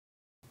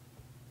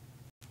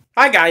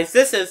Hi guys,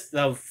 this is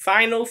the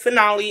final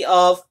finale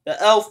of the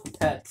Elf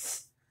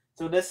Pets.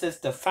 So this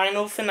is the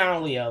final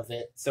finale of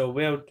it. So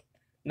we're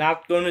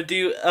not going to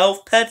do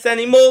Elf Pets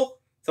anymore.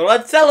 So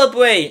let's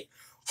celebrate.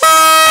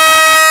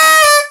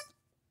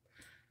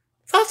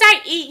 First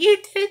I eat you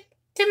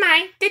to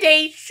my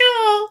today's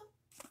show.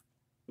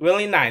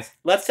 Really nice.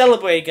 Let's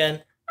celebrate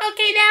again.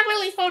 Okay, that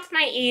really hurts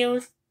my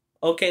ears.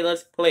 Okay,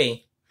 let's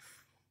play.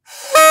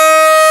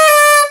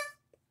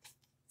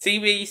 See,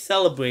 we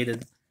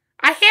celebrated.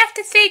 I have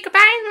to say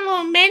goodbye in a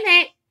little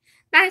minute.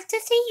 Nice to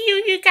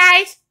see you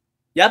guys.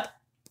 Yep,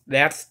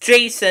 that's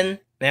Jason.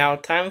 Now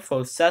time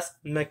for Seth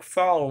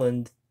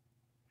MacFarlane.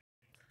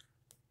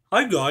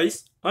 Hi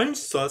guys, I'm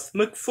Seth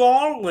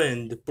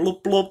MacFarlane.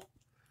 Blub blub.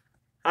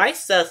 Hi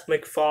Seth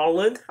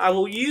MacFarlane,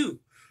 how are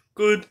you?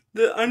 Good.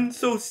 I'm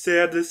so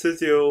sad this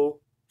is your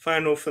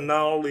final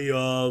finale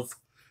of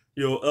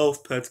your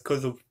Elf Pets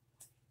because of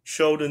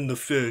Sheldon the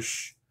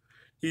fish.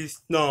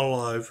 He's not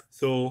alive,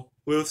 so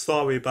we're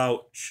sorry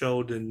about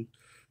Sheldon.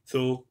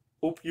 So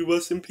hope you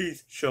rest in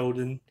peace,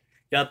 Sheldon.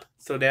 Yep,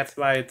 so that's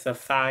why it's a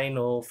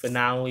final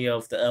finale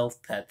of the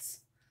Elf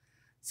Pets.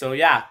 So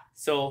yeah,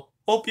 so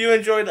hope you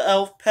enjoyed the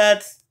Elf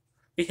Pets.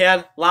 We had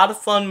a lot of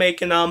fun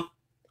making them.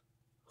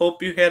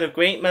 Hope you had a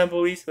great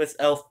memories with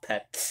Elf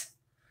Pets.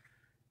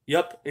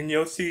 Yep, and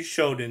you'll see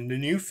Sheldon. The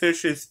new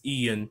fish is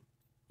Ian.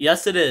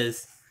 Yes, it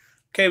is.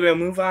 Okay, we'll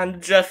move on to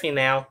Jeffy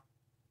now.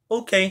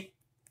 Okay.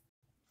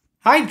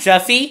 Hi,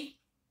 Jeffy.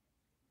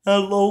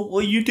 Hello,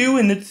 what you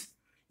doing?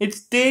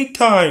 It's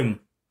daytime.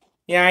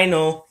 Yeah, I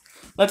know.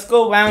 Let's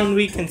go around.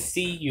 We can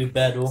see you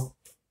better.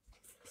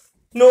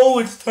 No,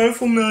 it's time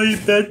for my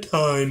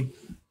bedtime.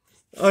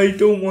 I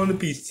don't want to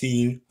be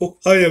seen. Oh,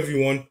 hi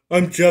everyone.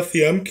 I'm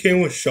Jeffy. I'm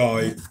camera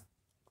shy.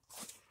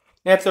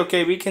 That's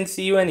okay. We can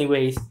see you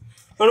anyways.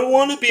 I don't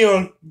want to be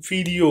on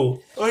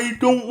video. I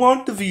don't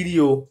want the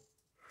video.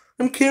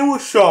 I'm camera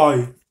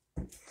shy.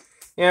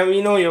 Yeah,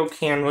 we know you're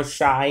camera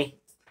shy.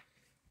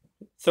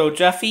 So,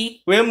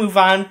 Jeffy, we'll move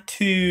on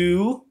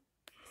to...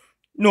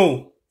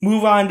 No,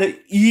 move on to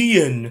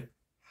Ian.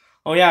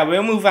 Oh yeah,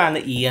 we'll move on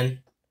to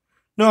Ian.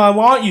 No, I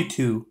want you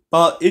to,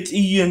 but it's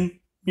Ian,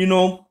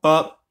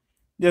 but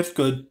that's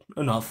good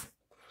enough.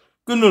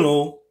 Good to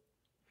know.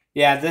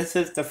 Yeah, this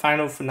is the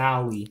final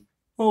finale.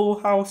 Oh,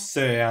 how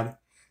sad.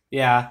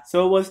 Yeah,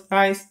 so it was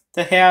nice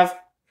to have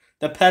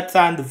the pets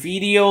on the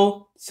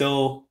video,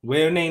 so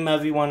we'll name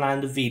everyone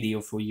on the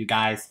video for you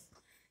guys.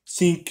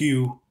 Thank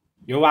you.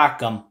 You're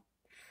welcome.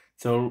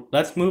 So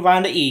let's move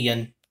on to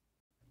Ian.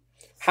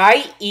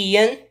 Hi,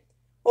 Ian.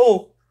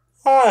 Oh,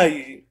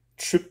 hi,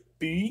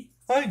 Chippy.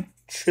 Hi,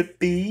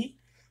 Chippy.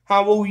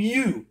 How are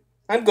you?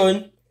 I'm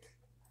good.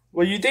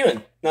 What are you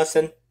doing?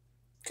 Nothing.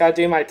 Gotta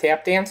do my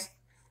tap dance?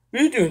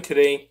 What are you doing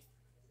today?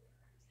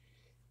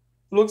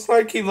 Looks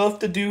like he left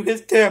to do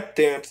his tap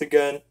dance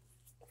again.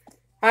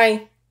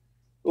 Hi.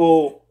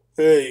 Oh,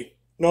 hey.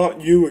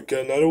 Not you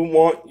again. I don't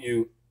want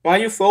you. Why are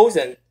you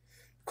frozen?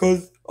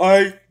 'Cause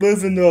I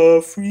live in a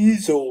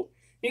freezer.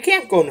 You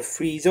can't go in a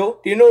freezer.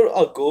 Do you know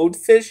a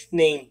goldfish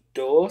named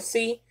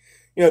Dorsey?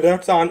 Yeah,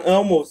 that's on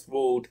Elmo's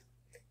World.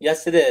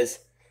 Yes, it is.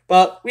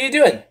 But what are you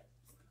doing?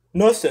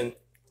 Nothing.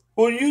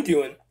 What are you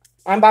doing?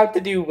 I'm about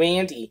to do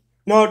Randy.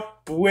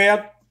 Not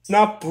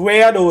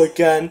Brattle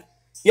again.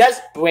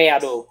 Yes,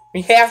 Brattle.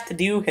 We have to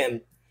do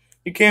him.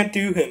 You can't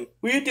do him.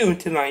 What are you doing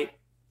tonight?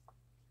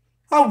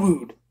 How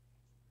rude.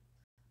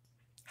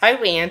 Hi,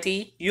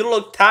 Randy. You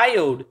look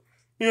tired.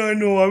 Yeah, I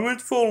know. I went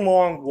for a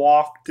long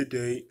walk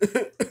today.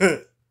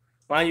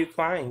 Why are you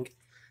crying?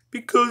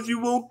 Because you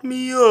woke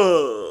me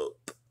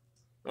up.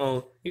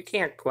 Oh, you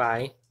can't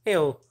cry.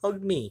 Ew,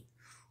 hug me.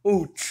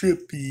 Oh,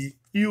 Chippy,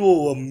 you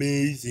are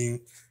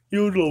amazing.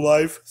 You're the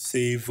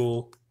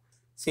lifesaver.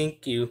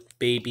 Thank you,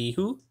 baby.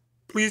 Who?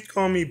 Please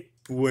call me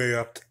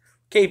Brat.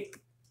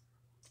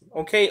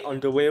 Okay,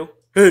 Underwear.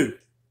 Hey,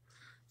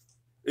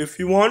 if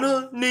you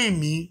wanna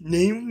name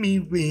me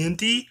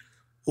Randy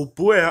or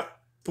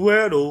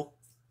Brattle,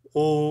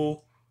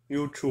 or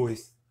your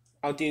choice.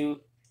 I'll do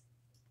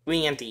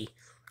Randy.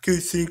 Okay,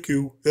 thank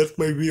you. That's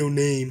my real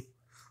name.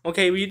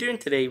 Okay, what are you doing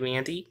today,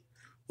 Randy?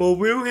 Well,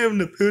 we're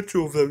having a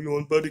picture of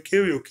everyone by the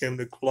karaoke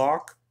camera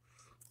clock,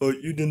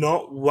 but you did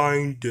not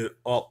wind it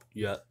up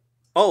yet.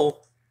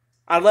 Oh,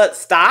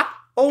 stop?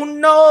 Oh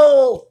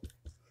no!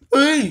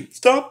 Hey,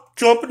 stop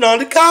jumping on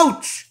the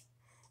couch!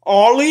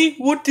 Ollie,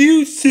 what do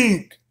you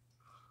think?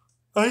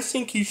 I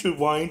think he should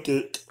wind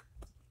it.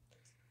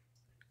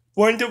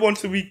 Wind it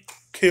once a week,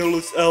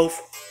 careless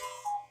elf.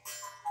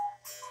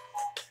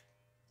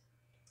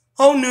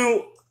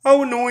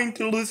 How annoying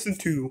to listen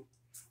to.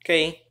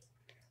 Okay,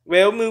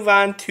 we'll move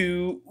on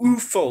to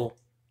UFO.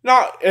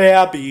 Not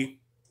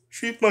Abby.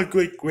 She's my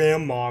great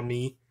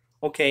grandmommy.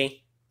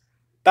 Okay.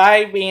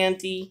 Bye,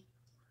 Randy.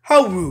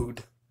 How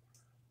rude.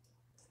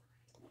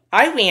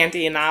 Hi,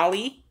 Randy and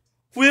Ollie.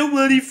 We're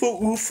ready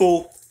for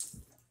UFO.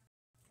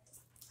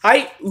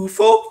 Hi,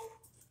 UFO.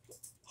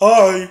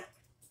 Hi.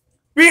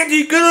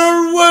 Randy, get out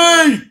of the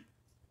way!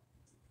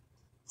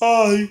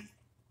 Hi.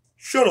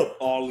 Shut up,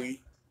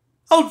 Ollie.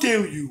 How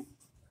dare you?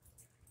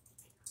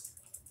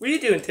 What are you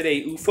doing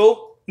today,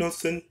 UFO?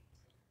 Nothing.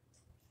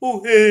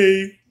 Oh,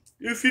 hey.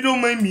 If you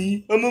don't mind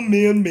me, I'm a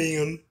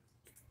man.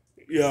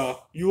 Yeah,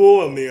 you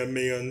are a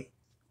man.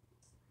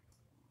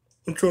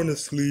 I'm trying to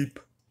sleep.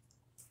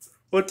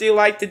 What do you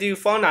like to do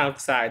fun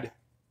outside?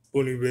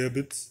 Bunny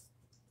rabbits.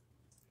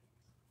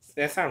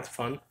 That sounds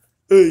fun.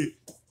 Hey,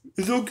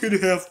 is it okay to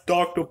have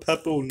Dr.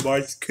 Pepper and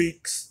rice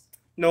cakes?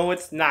 No,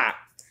 it's not.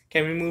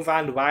 Can we move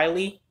on to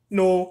Reilly?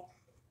 No.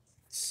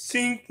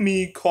 See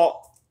me,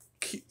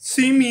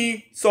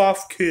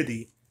 soft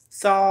kitty.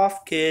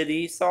 Soft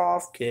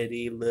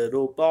kitty,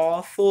 little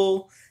ball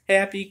full.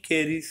 Happy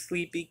kitty,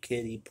 sleepy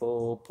kitty,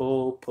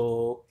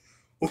 pull.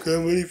 Okay,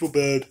 I'm ready for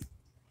bed.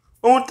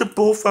 I want the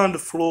both on the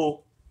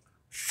floor.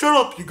 Shut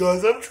up, you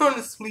guys. I'm trying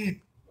to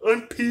sleep.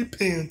 I'm pee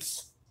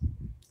pants.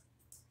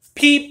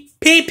 Pee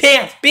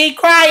pants, be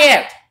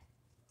quiet!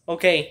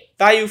 Okay,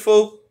 bye,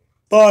 UFO.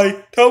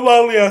 Bye. Tell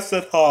Ollie I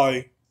said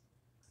hi.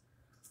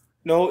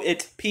 No,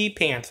 it's pee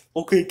pants.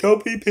 Okay, tell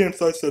pee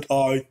pants I said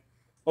hi.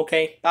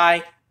 Okay,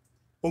 bye.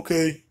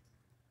 Okay.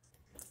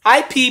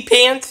 Hi, pee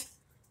pants.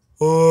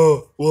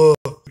 Well,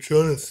 I'm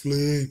trying to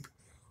sleep.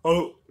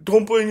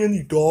 Don't bring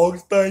any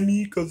dogs by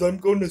me, because I'm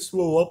going to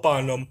throw up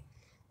on them.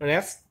 Well,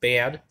 that's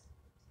bad.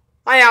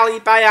 Hi, Ollie.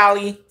 Bye,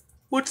 Ollie.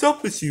 What's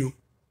up with you?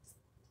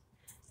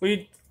 What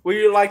do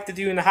you like to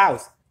do in the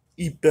house?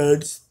 Eat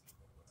beds.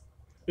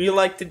 What do you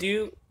like to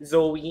do,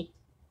 Zoe?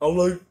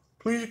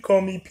 Please call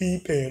me pee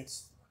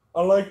pants.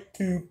 I like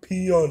to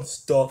pee on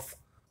stuff.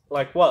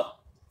 Like what?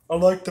 I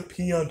like to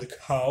pee on the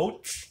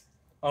couch.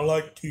 I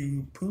like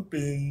to poop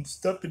and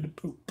step in the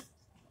poop.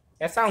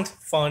 That sounds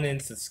fun and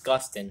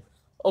disgusting.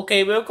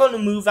 Okay, we're going to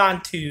move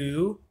on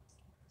to...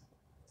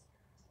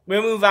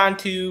 We'll move on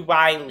to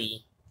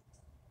Reilly.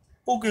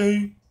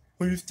 Okay,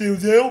 are you still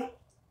there?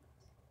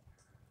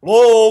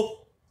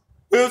 Hello?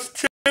 Where's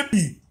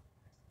Chippy?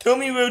 Tell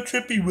me where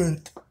Chippy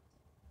went.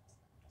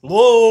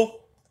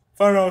 Hello?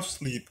 Fine, I'll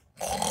sleep.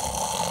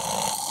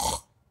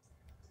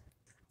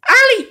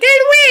 Ollie,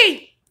 get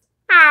away!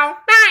 Oh,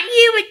 not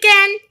you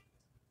again.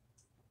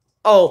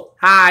 Oh,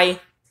 hi.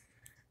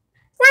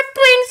 What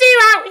brings you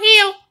out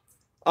here?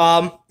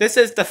 This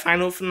is the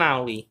final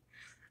finale.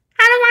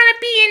 I don't want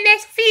to be in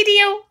this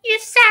video. You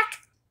suck.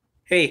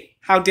 Hey,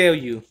 how dare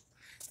you?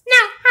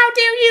 No, how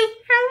dare you?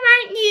 How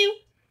might you?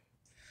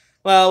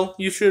 Well,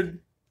 you should...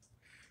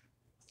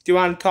 Do you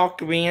want to talk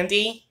to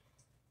Randy?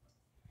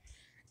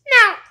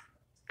 No.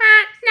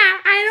 No,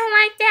 I don't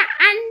like that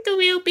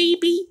underwear,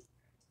 baby.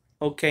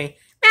 Okay.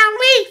 Now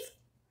leave.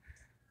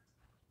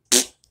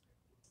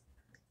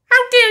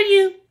 How dare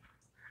you?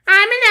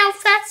 I'm an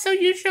alpha, so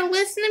you should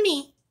listen to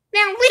me.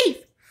 Now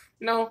leave.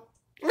 No.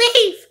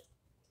 Leave.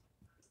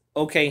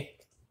 Okay.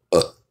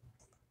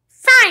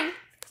 Fine.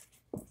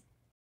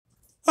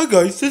 Hi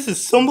guys, this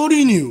is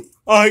somebody new.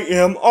 I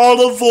am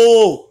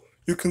Oliver.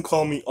 You can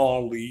call me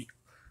Ollie.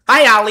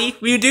 Hi Ollie,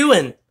 what you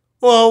doing?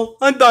 Well,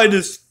 I'm by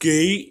this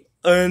gate,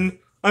 and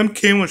I'm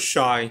camera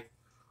shy.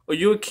 Are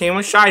you a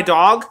camera shy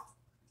dog?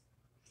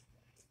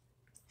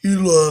 He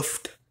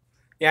left.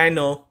 Yeah, I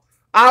know.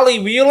 Ollie,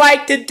 what do you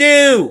like to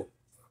do?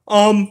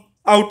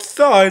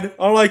 Outside,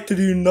 I like to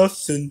do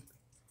nothing.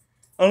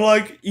 I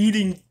like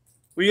eating.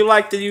 What do you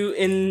like to do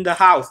in the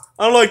house?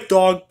 I like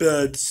dog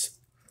beds.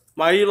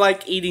 Why do you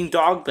like eating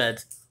dog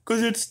beds?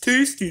 Because it's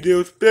tasty.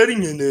 There's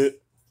bedding in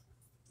it.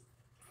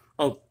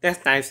 Oh,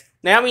 that's nice.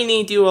 Now we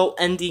need to do an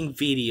ending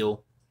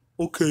video.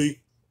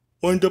 Okay.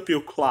 Wind up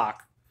your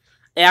clock.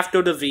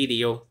 After the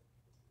video.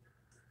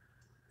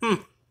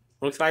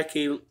 Looks like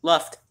he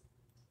left.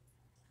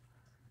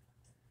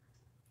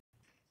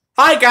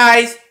 Hi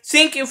guys!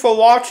 Thank you for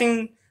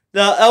watching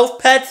the Elf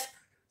Pets.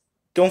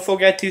 Don't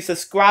forget to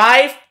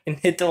subscribe and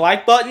hit the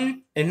like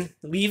button and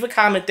leave a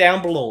comment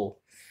down below.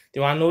 Do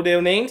you want to know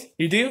their names?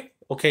 You do?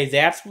 Okay,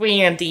 that's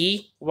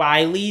Randy,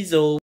 Reilly,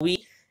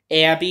 Zoe,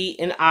 Abby,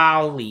 and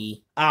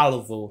Ollie.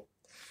 Oliver.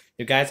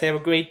 You guys have a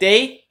great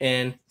day,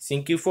 and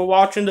thank you for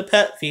watching the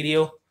pet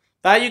video.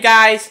 Bye, you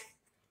guys!